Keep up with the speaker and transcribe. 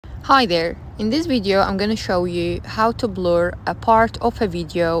Hi there, in this video I'm going to show you how to blur a part of a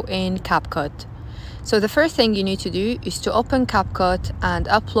video in CapCut. So the first thing you need to do is to open CapCut and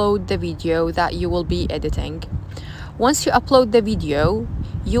upload the video that you will be editing. Once you upload the video,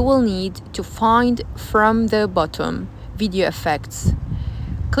 you will need to find from the bottom video effects.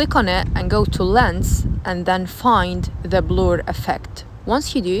 Click on it and go to lens and then find the blur effect.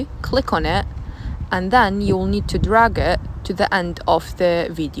 Once you do, click on it and then you will need to drag it to the end of the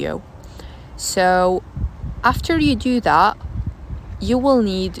video. So after you do that, you will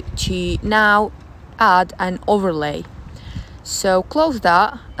need to now add an overlay. So close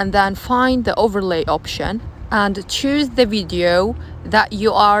that and then find the overlay option and choose the video that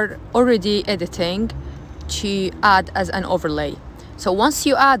you are already editing to add as an overlay. So once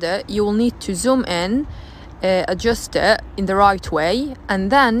you add it, you will need to zoom in, adjust it in the right way,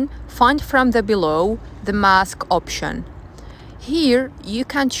 and then find from the below the mask option. Here you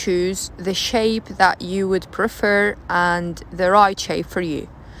can choose the shape that you would prefer and the right shape for you.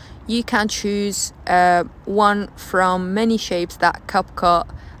 You can choose one from many shapes that CapCut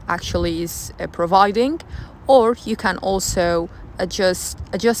actually is providing, or you can also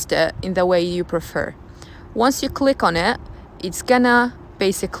adjust it in the way you prefer. Once you click on it, it's gonna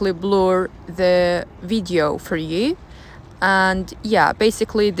basically blur the video for you. And yeah,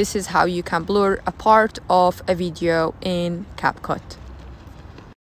 basically this is how you can blur a part of a video in CapCut.